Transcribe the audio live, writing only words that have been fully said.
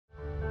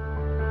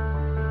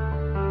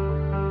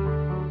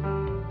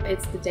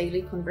it's the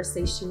daily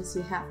conversations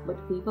you have with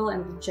people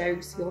and the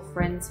jokes your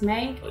friends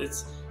make.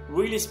 It's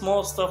really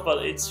small stuff,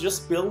 but it's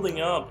just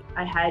building up.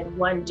 I had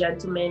one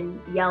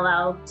gentleman yell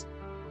out,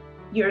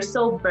 "You're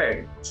so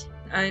burnt."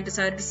 I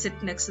decided to sit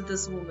next to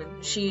this woman.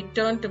 She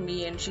turned to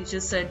me and she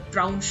just said,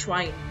 "Brown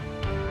Schwein."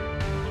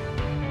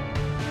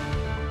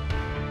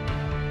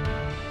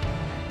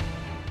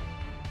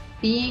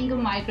 Being a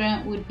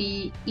migrant would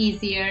be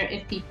easier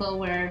if people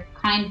were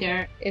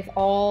kinder. If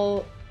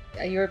all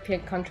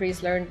European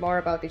countries learned more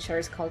about each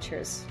other's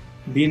cultures.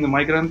 Being a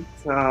migrant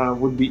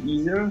would be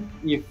easier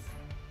if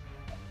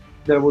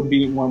there would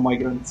be more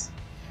migrants.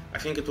 I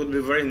think it would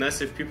be very nice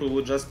if people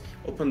would just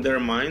open their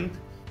mind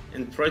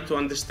and try to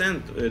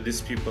understand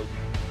these people.